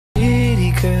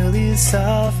he's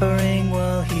suffering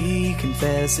while he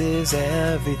confesses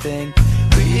everything.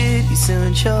 Pretty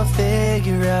soon she'll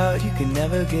figure out you can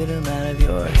never get him out of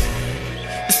your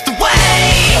head. It's the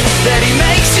way that he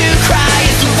makes you cry.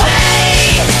 It's the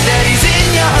way that he's in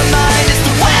your mind. It's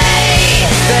the way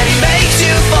that he makes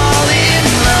you fall in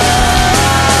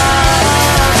love.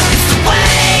 It's the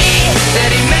way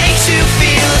that he makes you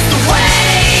feel. It's the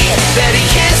way that he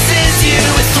kisses you.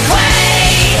 It's the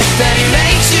way that he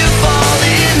makes you fall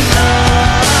in love.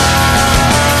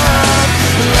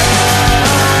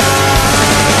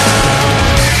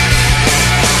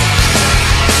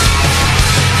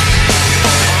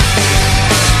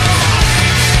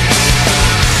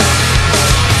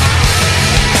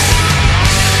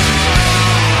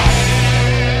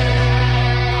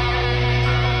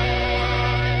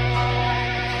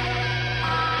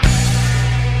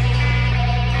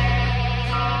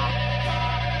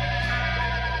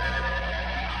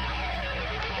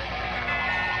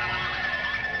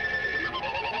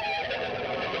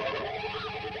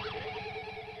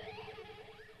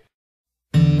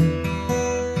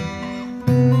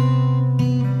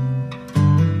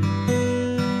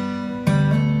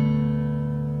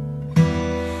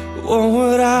 What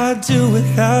would I do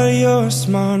without your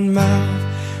smart mouth,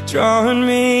 drawing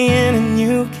me in and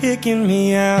you kicking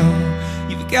me out?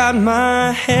 You've got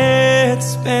my head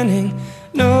spinning,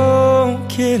 no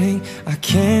kidding, I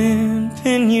can't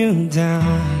pin you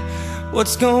down.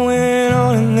 What's going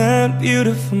on in that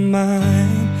beautiful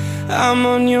mind? I'm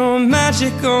on your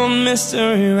magical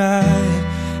mystery ride,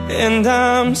 and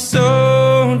I'm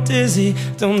so dizzy,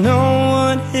 don't know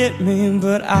what hit me,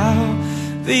 but I'll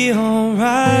be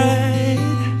alright.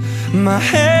 My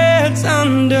head's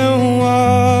underwater,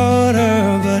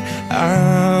 but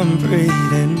I'm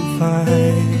breathing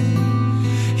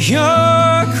fine.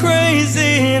 You're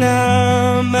crazy and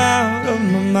I'm out of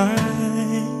my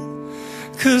mind,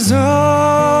 'cause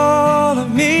all of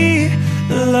me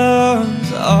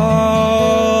loves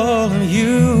all of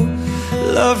you.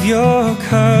 Love your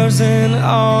curves and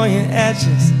all your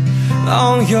edges,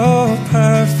 all your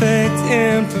perfect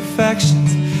imperfections.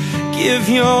 Give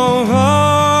your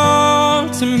all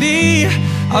to me,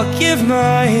 I'll give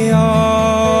my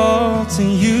all to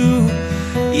you.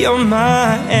 You're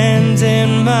my end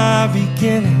and my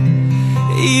beginning.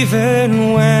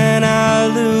 Even when I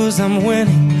lose, I'm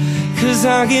winning, 'cause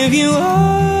I'll give you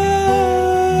all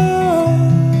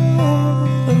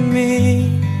of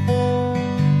me,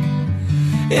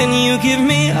 and you give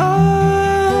me all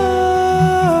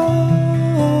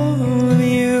of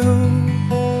you.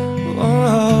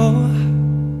 Oh.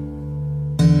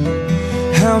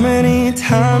 How many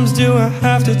times do I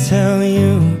have to tell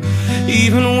you?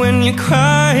 Even when you're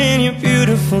crying, you're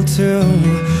beautiful too.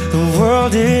 The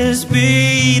world is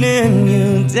beating you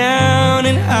down,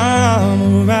 and I'm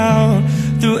around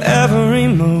through every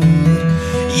mood.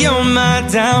 You're my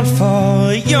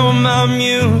downfall, you're my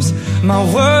muse, my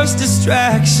worst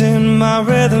distraction, my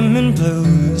rhythm and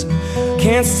blues.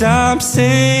 Can't stop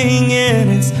singing,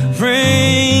 it's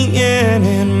ringing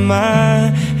in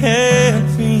my head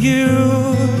for you.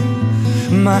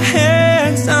 My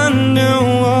head's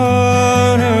underwater,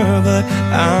 but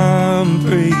I'm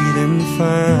breathing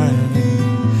fine.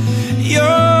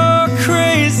 You're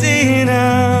crazy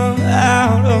now,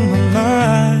 out of my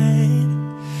mind,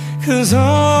 'cause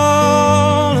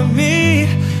all of me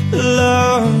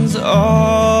loves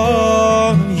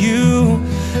all of you.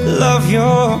 Love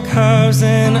your curves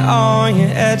and all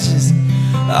your edges,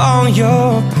 all your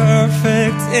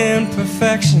perfect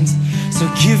imperfections. So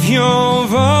give your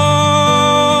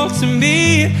all to me,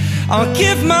 I'll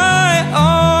give my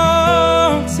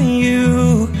all to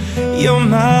you. You're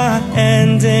my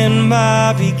end and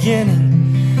my beginning.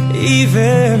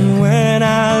 Even when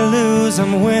I lose,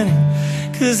 I'm winning,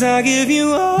 'cause I give you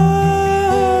all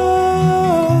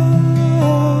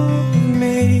of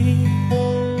me,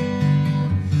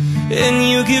 and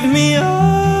you give me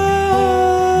all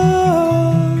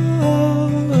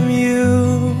of you.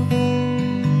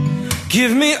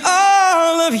 Give me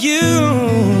all of you.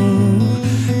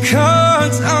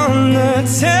 Cards on the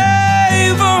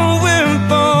table, we're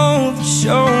both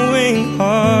showing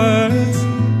hearts,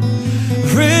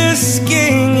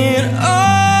 risking it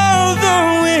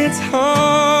although it's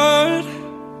hard.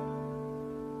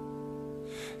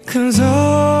 'Cause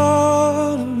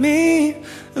all of me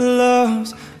loves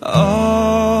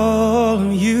all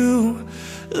of you.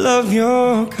 Love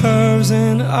your curves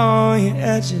and all your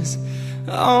edges,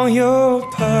 all your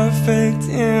perfect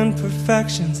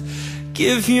imperfections.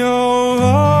 Give your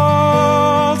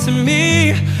all to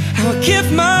me, I'll give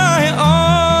my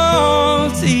all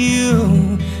to you.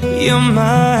 You're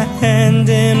my hand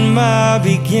in my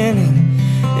beginning.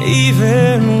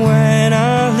 Even when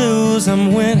I lose, I'm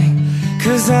winning.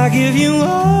 'Cause I give you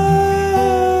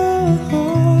all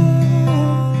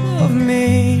of me,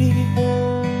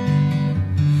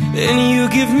 and you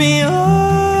give me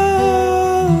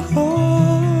all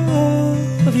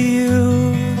of you,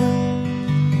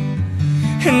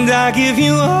 and I give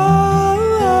you all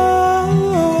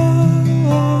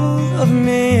of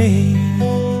me,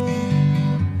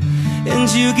 and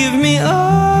you give me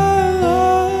all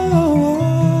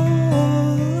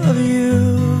of you.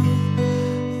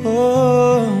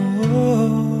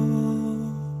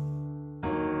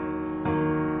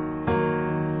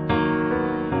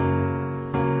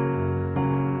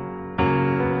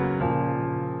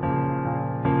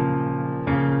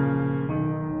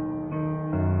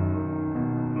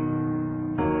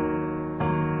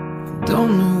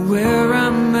 Don't know where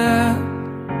I'm at.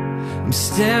 I'm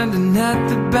standing at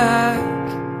the back,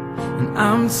 and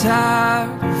I'm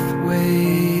tired of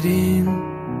waiting.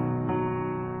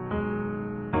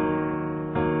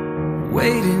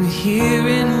 Waiting here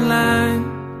in line,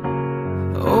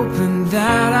 hoping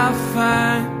that I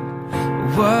find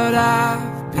what I've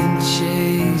been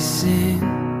chasing.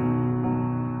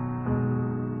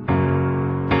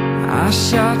 I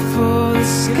shot for the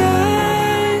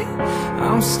sky,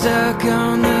 I'm stuck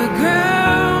on the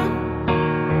ground.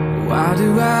 Why do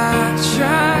I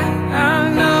try? I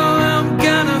know I'm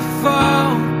gonna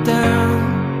fall down.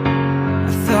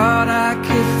 I thought I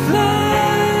could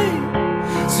fly,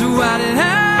 so why did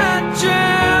I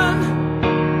drown?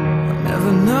 I'll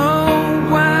never know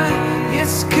why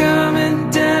it's coming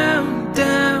down,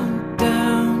 down,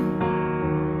 down.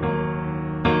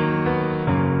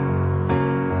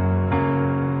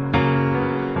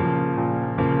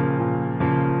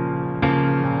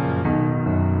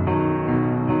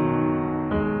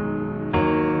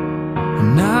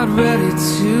 I'm not ready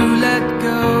to let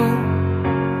go,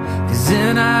 'cause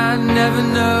then I'd never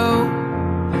know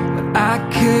what I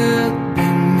could be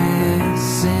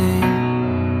missing.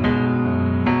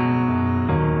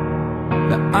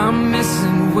 But I'm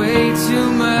missing way too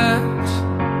much.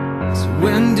 So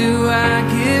when do I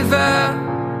give up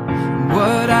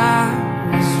what I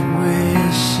was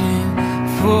wishing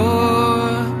for?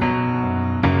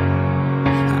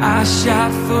 I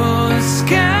shot for the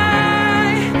sky,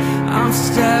 I'm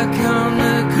stuck on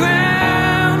the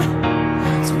ground.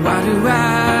 So why do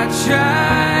I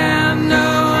try? I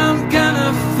know I'm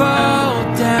gonna fall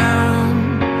down.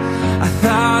 I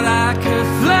thought I could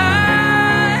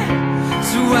fly,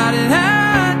 so why did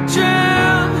I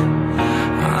drown?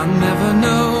 I'll never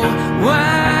know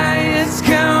why it's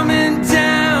coming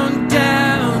down,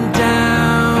 down,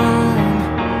 down.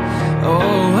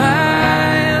 Oh,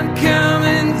 I am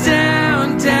coming down,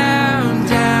 down,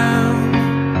 down.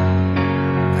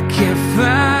 I can't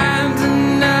find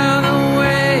another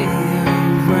way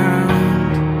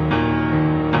around.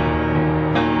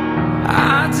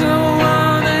 I don't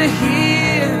wanna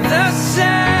hear the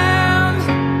sound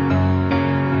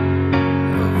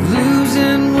of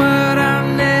losing what I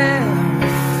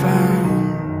never found.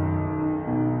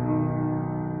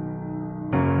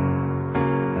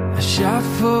 I shot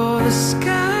for the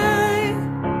sky,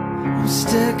 I'm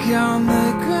stuck on the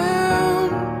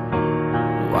ground.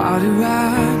 Why do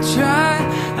I try?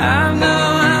 I know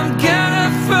I'm gonna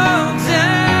fall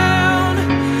down.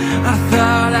 I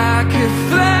thought I could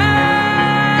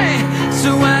fly, so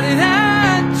why did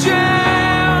I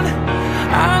drown?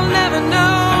 I'll never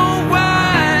know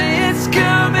why it's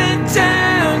coming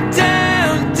down,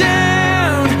 down,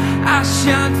 down. I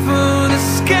shot for the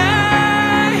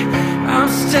sky, I'm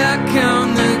stuck on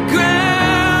the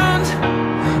ground.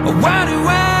 Why do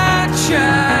I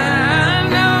try? I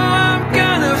know I'm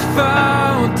gonna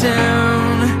fall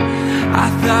down. I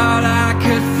thought I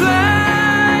could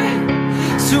fly,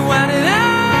 so why did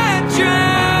I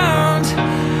drown?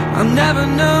 I'll never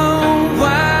know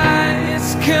why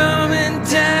it's coming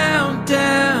down,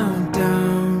 down,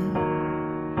 down.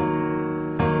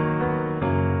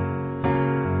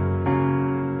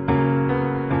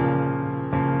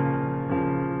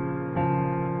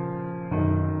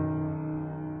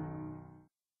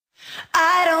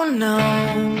 I don't know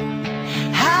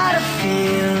how to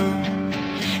feel.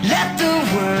 Let the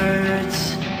words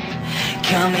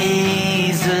come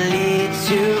easily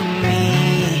to me.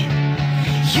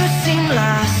 You seem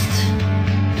lost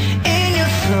in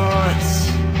your thoughts.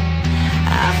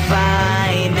 I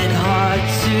find it hard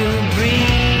to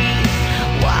breathe.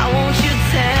 Why won't you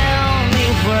tell me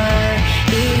what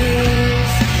it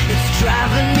is? It's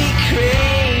driving me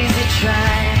crazy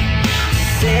trying to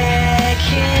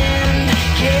second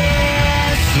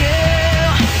guess you.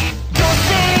 Don't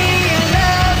say you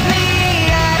love me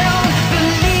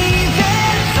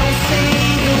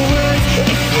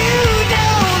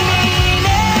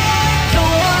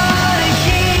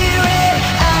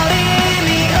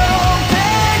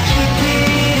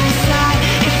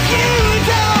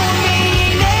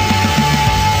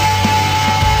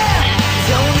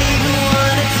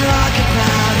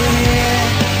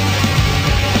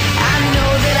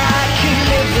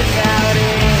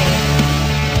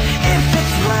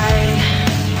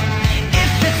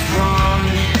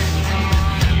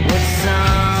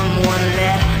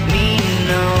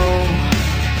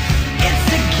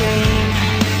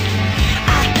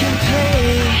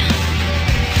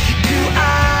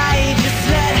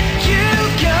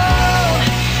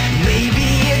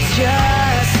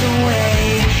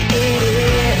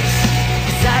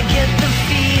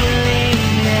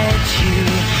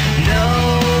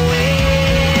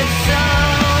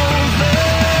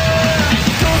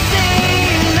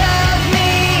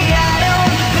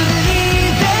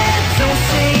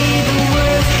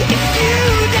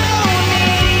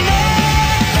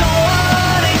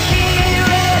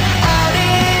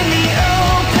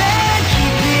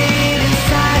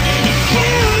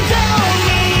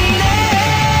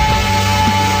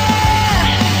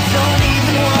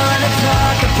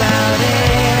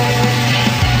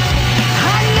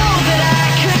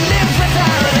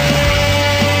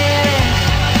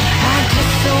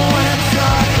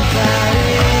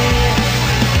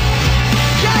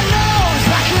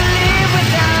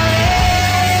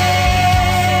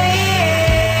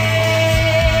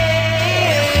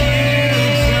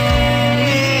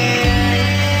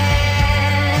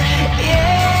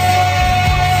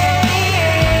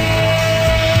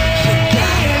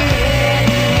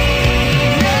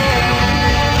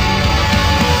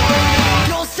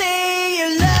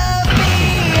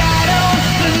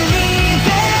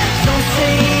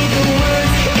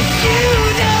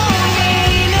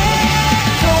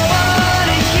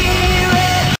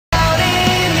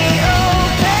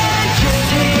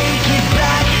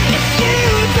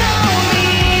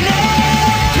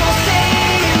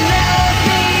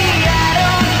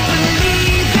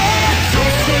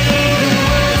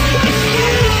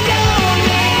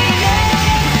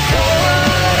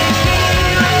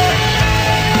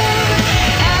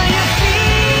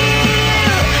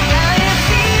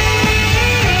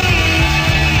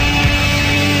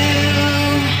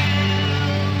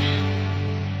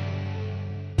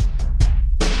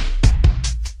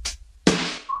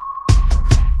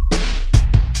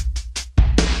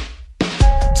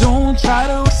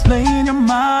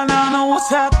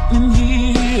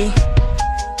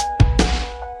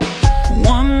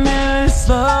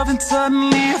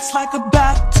it's like a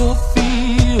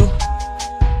battlefield.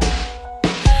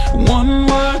 One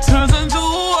word turns into a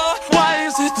war. Why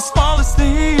is it the smallest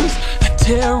things that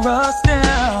tear us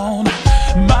down?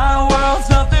 My world's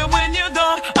nothing when you're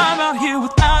done. I'm out here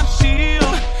without a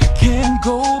shield, can't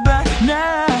go back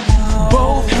now.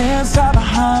 Both hands tied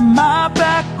behind my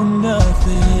back for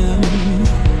nothing.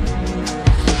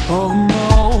 Oh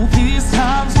no, these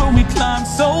times when we climb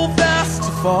so fast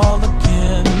to fall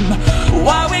again.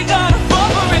 Why we gotta fall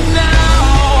for it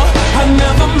now? I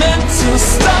never meant to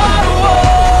start a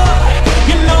war.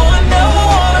 You know I never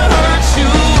wanna hurt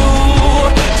you.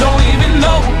 Don't even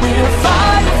know what we're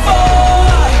fighting for.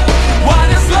 Why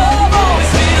does love always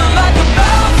feel like a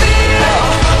battlefield?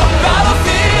 A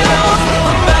battlefield,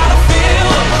 a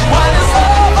battlefield. Why does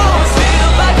love always feel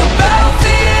like a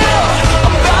battlefield?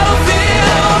 A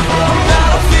battlefield, a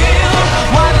battlefield.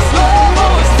 Why does love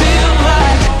always feel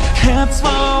like can't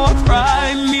swallow our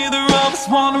pride? Neither of us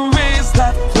wanna raise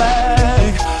that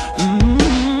flag.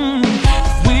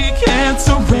 If we can't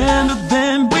surrender,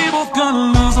 then we both gonna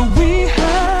lose what we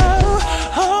have.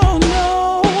 Oh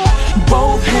no,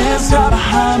 both hands tied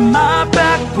behind my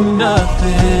back for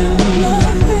nothing.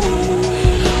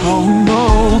 Oh no,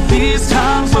 these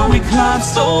times when we climb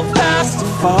so fast to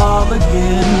fall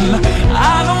again.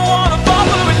 I don't wanna fall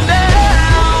for it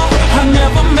now. I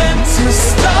never meant to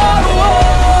start a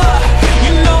war.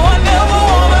 You know I never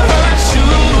wanna hurt you.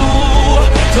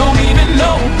 Don't even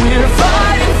know what we're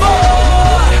fighting for.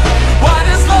 Why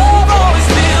does love always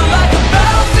feel like a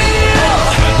battlefield?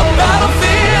 A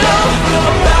battlefield,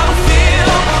 a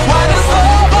battlefield. Why does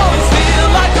love always feel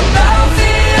like a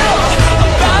battlefield? A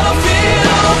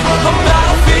battlefield, a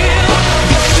battlefield.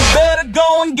 Guess you better go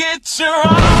and get your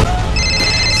armor.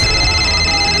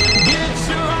 Get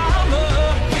your armor.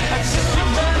 I guess you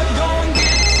better go and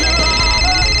get your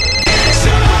armor. Get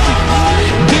your armor.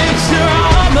 Get your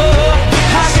armor.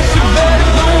 I guess you better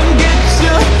go and get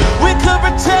your. We could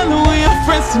pretend that we are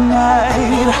friends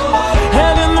tonight,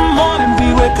 and in the morning we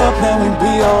wake up and we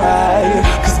be alright.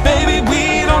 Cause baby, we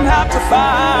don't have to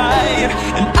fight.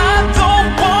 And I don't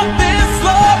want this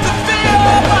love to feel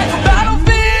like a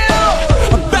battlefield.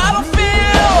 A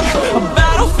battlefield, a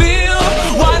battlefield.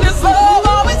 Why does love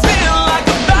always feel like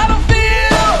a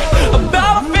battlefield? A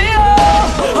battlefield,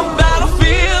 a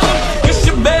battlefield. Guess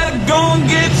you better go and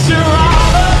get your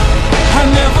armor. I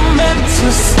never meant to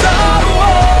start a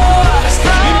war.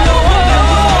 You know I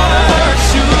never wanna hurt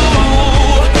you.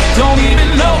 Don't even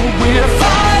know what we're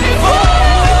fighting for.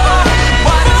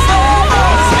 Why does love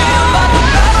always feel like a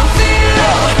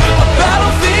battlefield? A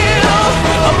battlefield,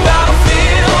 a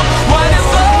battlefield. Why does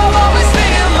love always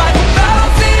feel like a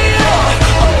battlefield?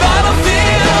 A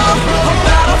battlefield, a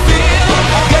battlefield.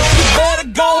 Guess you better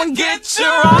go and get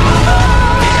your armor.